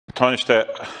Tánaiste,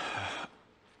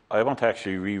 I want to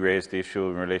actually re-raise the issue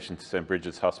in relation to St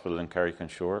Bridget's Hospital in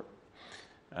Carrick-on-Shore.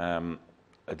 I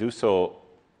do so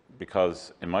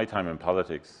because in my time in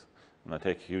politics, and I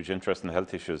take a huge interest in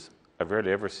health issues, I've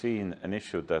rarely ever seen an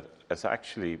issue that is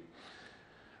actually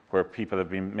where people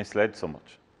have been misled so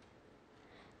much.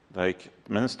 Like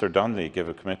Minister Donnelly gave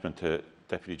a commitment to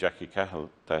Deputy Jackie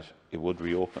Cahill that it would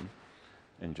reopen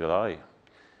in July.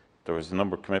 There was a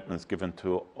number of commitments given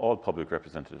to all public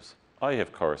representatives. I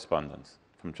have correspondence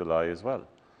from July as well.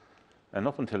 And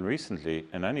up until recently,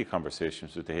 in any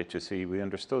conversations with the HSE, we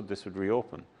understood this would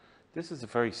reopen. This is a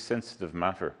very sensitive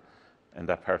matter in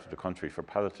that part of the country for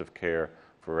palliative care,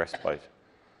 for respite.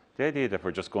 The idea that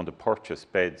we're just going to purchase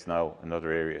beds now in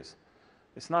other areas,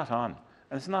 it's not on.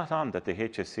 And it's not on that the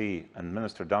HSE and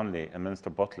Minister Donnelly and Minister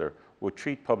Butler would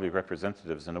treat public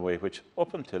representatives in a way which,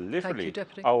 up until literally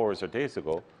hours or days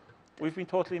ago, we've been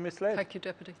totally misled. Thank you,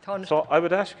 Deputy. Tánaiste. So I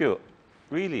would ask you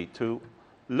really to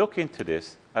look into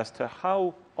this as to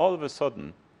how all of a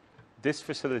sudden this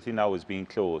facility now is being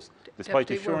closed,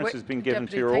 despite assurances being given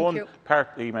to your own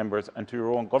party members and to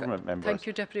your own government members. Thank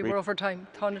you, Deputy. We're over time.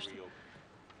 Tánaiste.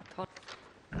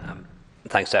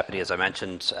 Thanks, Deputy. As I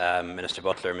mentioned, Minister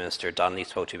Butler and Minister Donnelly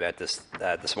spoke to you about this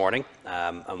this morning,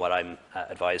 and what I'm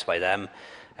advised by them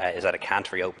is that it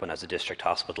can't reopen as a district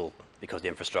hospital because the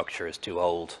infrastructure is too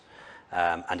old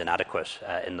and inadequate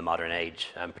in the modern age,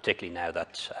 particularly now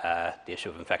that the issue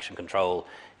of infection control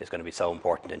is going to be so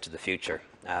important into the future.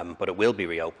 But it will be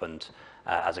reopened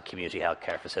as a community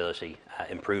healthcare facility,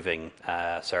 improving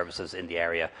services in the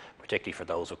area, particularly for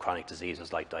those with chronic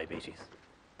diseases like diabetes.